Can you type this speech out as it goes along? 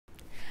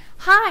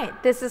Hi,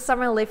 this is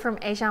Summer Lee from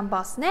Asian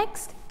Boss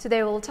Next.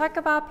 Today we'll talk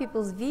about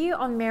people's view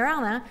on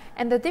marijuana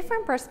and the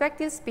different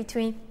perspectives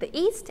between the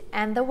East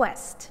and the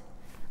West.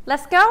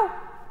 Let's go!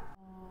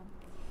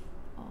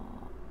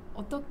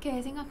 어떻게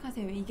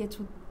생각하세요? 이게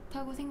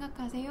좋다고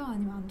생각하세요?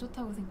 아니면 안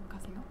좋다고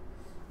생각하세요?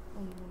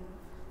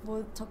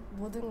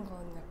 모든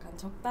건 약간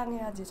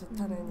적당해야지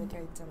좋다는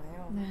얘기가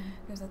있잖아요. 네.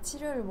 그래서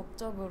치료를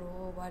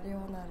목적으로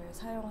마리화나를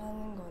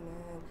사용하는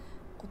거는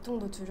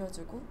고통도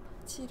줄여주고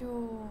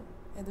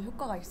치료에도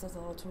효과가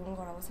있어서 좋은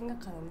거라고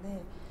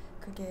생각하는데,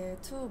 그게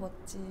too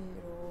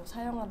much로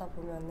사용하다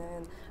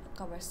보면은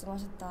아까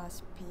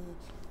말씀하셨다시피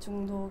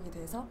중독이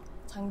돼서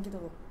장기도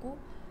높고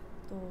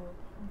또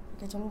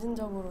이렇게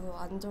점진적으로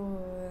안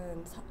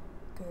좋은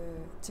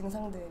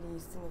증상들이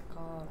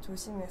있으니까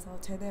조심해서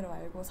제대로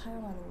알고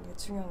사용하는 게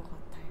중요한 것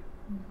같아요.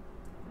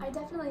 I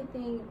definitely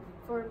think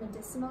for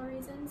medicinal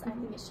reasons, I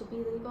think it should be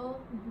legal.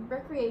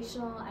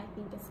 Recreational, I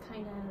think is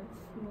kind of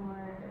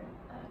more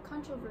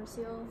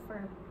controversial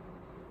for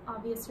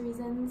obvious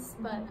reasons,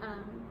 but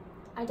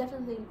I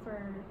definitely think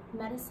for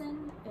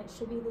medicine, it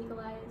should be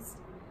legalized.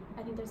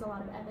 I think there's a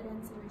lot of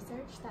evidence and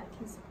research that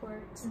can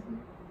support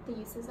the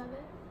uses of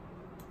it.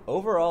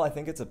 Overall, I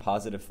think it's a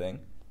positive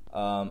thing.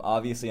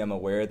 Obviously, I'm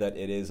aware that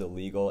it is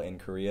illegal in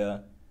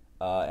Korea,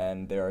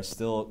 and there are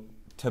still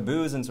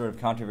taboos and sort of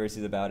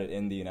controversies about it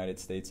in the United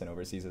States and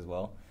overseas as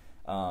well.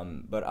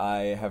 But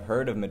I have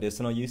heard of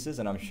medicinal uses,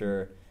 and I'm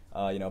sure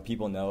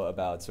people know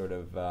about sort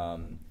of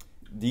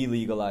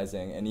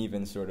delegalizing and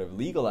even sort of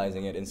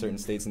legalizing it in certain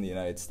states in the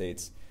United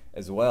States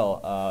as well.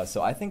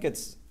 So I think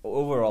it's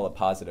overall a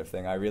positive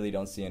thing. I really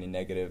don't see any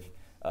negative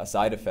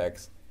side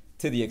effects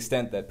to the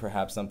extent that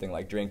perhaps something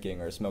like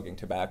drinking or smoking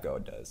tobacco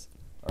does.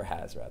 Or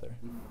has, rather.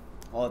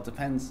 Well, it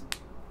depends,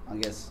 I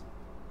guess,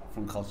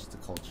 from culture to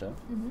culture.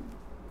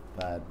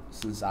 But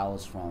since I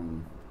was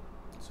from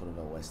sort of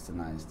a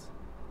westernized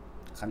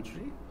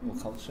country or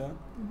culture,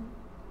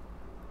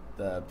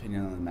 the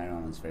opinion on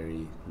marijuana is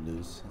very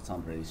loose. It's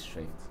not very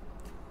strict.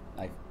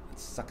 Like,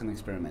 it's like an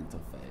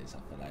experimental phase, I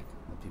feel like,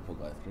 that people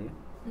go through.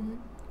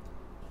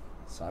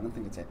 So I don't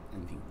think it's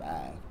anything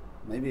bad.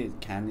 Maybe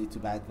it can lead to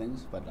bad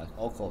things, but like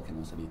alcohol can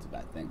also lead to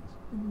bad things.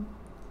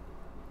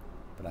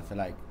 But I feel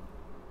like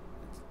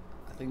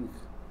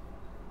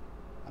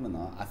I don't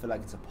know, I feel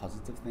like it's a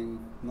positive thing.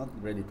 Not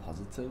really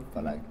positive,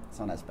 but like it's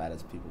not as bad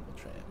as people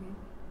portray it.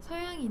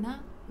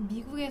 서양이나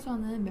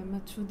미국에서는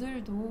몇몇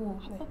주들도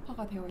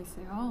합법화가 되어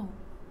있어요.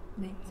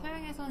 네,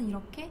 서양에서는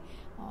이렇게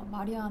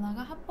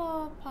마리화나가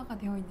합법화가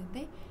되어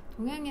있는데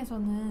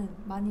동양에서는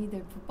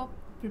많이들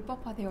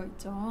불법화되어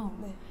있죠.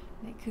 네.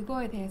 네,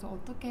 그거에 대해서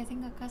어떻게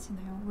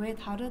생각하시나요? 왜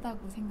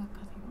다르다고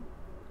생각하세요?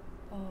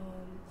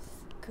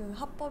 그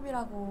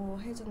합법이라고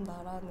해준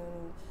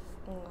나라는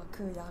뭔가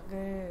그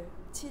약을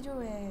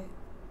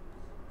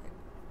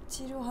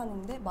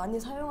치료하는데 많이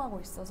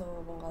사용하고 있어서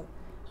뭔가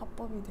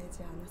합법이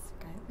되지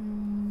않았을까요?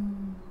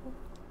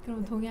 그럼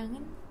네.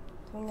 동양은?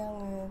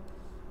 동양은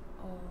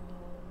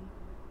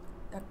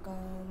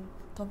약간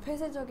더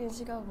폐쇄적인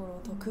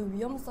시각으로 더 그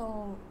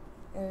위험성을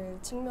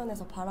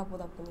측면에서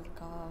바라보다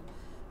보니까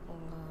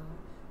뭔가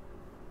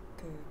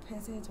그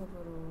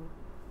폐쇄적으로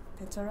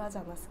대처를 하지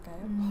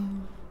않았을까요?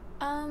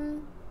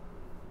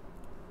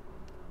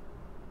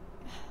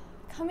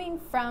 Coming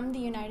from the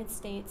United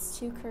States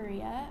to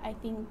Korea, I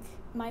think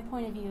my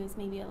point of view is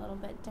maybe a little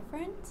bit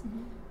different.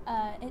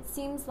 It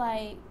seems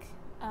like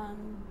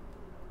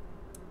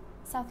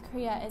South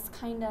Korea is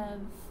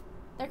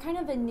they're kind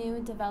of a new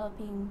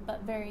developing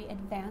but very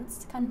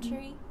advanced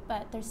country,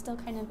 but they're still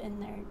kind of in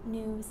their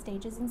new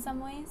stages in some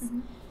ways.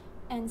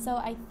 And so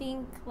I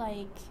think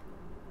like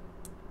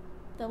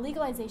the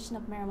legalization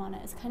of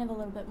marijuana is kind of a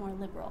little bit more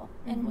liberal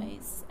in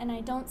ways. And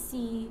I don't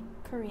see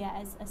Korea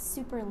as a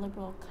super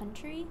liberal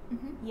country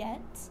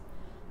yet.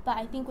 But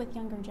I think with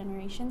younger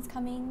generations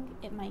coming,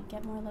 it might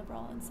get more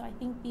liberal. And so I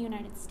think the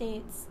United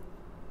States,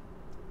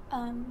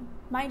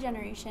 my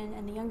generation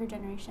and the younger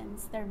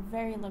generations, they're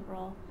very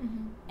liberal.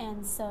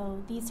 And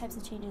so these types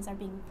of changes are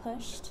being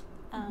pushed.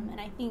 And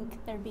I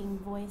think they're being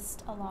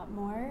voiced a lot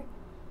more.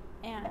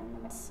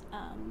 And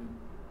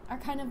are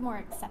kind of more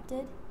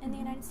accepted in the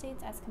United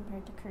States as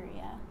compared to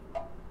Korea.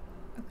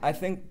 I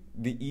think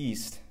the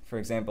East, for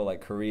example, like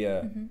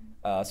Korea,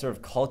 sort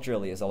of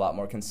culturally is a lot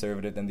more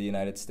conservative than the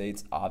United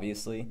States,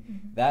 obviously.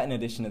 That in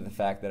addition to the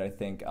fact that I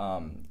think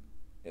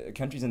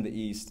countries in the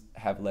East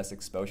have less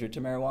exposure to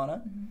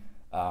marijuana.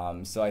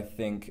 So I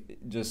think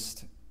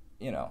just,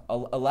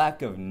 a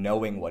lack of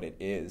knowing what it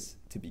is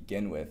to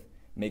begin with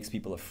makes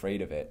people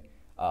afraid of it,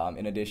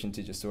 in addition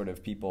to just sort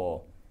of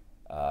people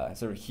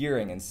sort of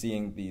hearing and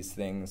seeing these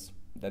things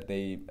that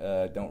they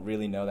don't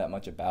really know that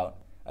much about,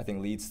 I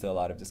think leads to a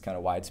lot of just kind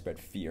of widespread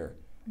fear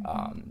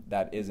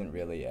that isn't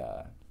really,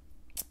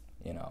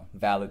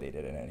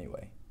 validated in any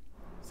way.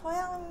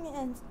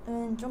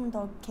 서양은 좀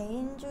더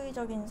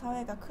개인주의적인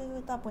사회가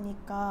크다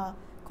보니까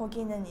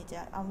거기는 이제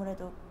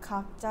아무래도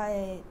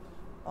각자의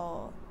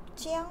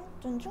취향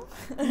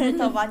존중을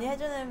더 많이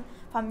해주는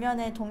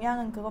반면에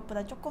동양은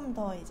그것보다 조금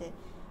더 이제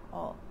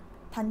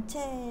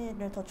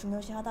단체를 더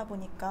중요시 하다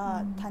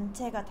보니까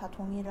단체가 다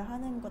동의를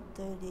하는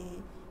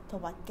것들이 더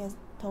맞게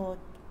더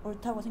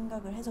옳다고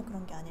생각을 해서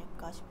그런 게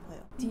아닐까 싶어요.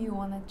 Do you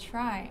want to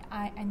try?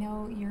 I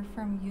know you're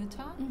from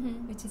Utah,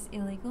 which is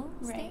illegal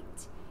Right.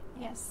 state.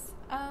 Yes.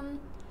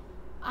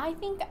 I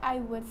think I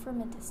would for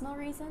medicinal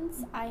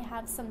reasons. I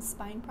have some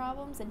spine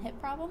problems and hip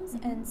problems,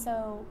 and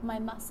so my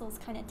muscles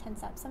kind of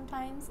tense up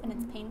sometimes, and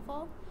it's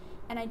painful.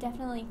 And I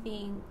definitely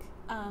think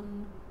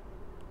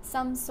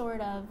some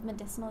sort of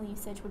medicinal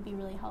usage would be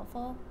really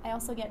helpful. I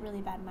also get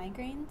really bad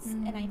migraines,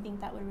 and I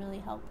think that would really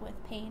help with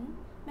pain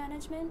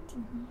management.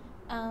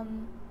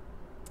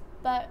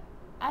 But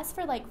as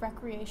for like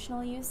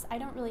recreational use, I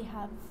don't really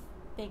have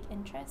big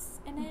interests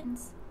in it.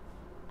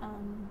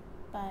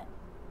 But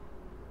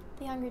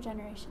the younger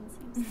generation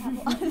seems to have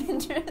a lot of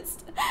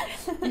interest.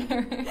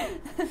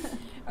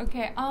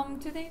 Okay,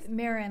 today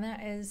marijuana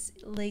is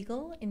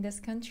legal in this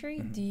country.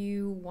 Do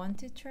you want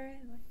to try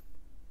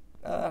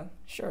it?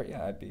 Sure,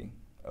 yeah, I'd be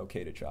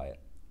okay to try it.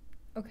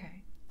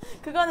 Okay.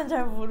 그거는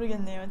잘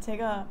모르겠네요.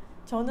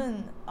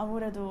 저는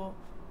아무래도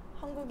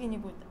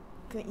한국인이고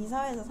이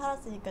사회에서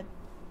살았으니까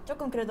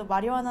조금 그래도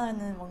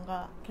마리화나는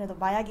뭔가 그래도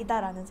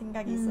마약이다라는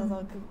생각이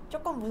있어서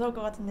조금 무서울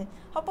것 같은데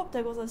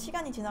합법되고서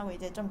시간이 지나고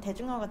이제 좀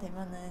대중화가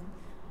되면은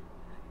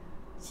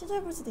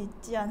시도해볼 수도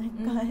있지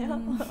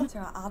않을까요?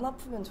 제가 안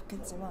아프면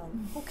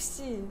좋겠지만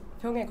혹시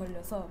병에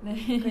걸려서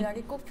그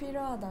약이 꼭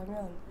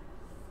필요하다면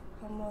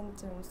한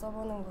번쯤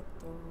써보는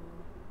것도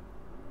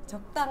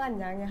적당한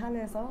양에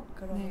한해서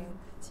그러면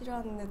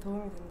치료하는 데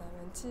도움이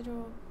된다면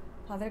치료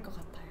받을 것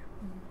같아요.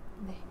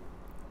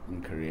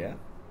 In Korea?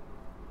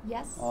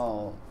 Yes.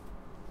 Oh,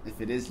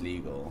 if it is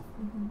legal,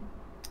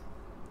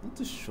 not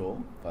too sure,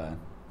 but I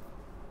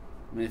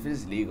mean, if it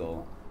is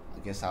legal, I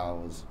guess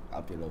I'll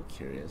be a little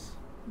curious.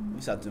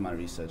 Maybe I'll do my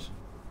research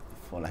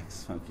before like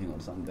smoking or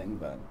something,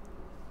 but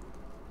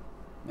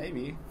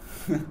maybe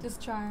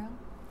Just try.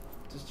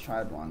 just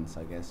try it once,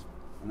 I guess.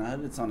 And I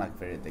heard it's not like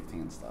very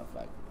addicting and stuff.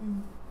 Like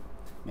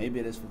maybe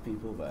it is for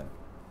people, but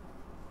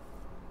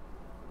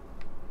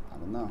I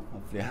don't know.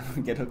 Hopefully, I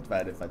don't get hooked by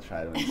it if I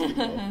try it when it's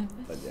legal.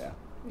 But yeah,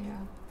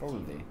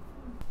 probably.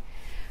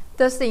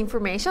 Does the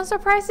information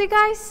surprise you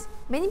guys?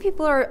 Many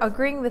people are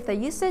agreeing with the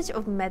usage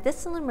of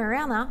medicinal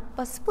marijuana,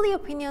 but split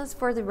opinions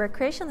for the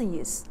recreational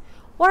use.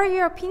 What are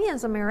your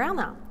opinions on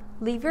marijuana?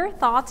 Leave your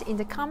thoughts in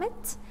the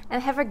comments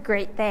and have a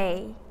great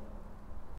day.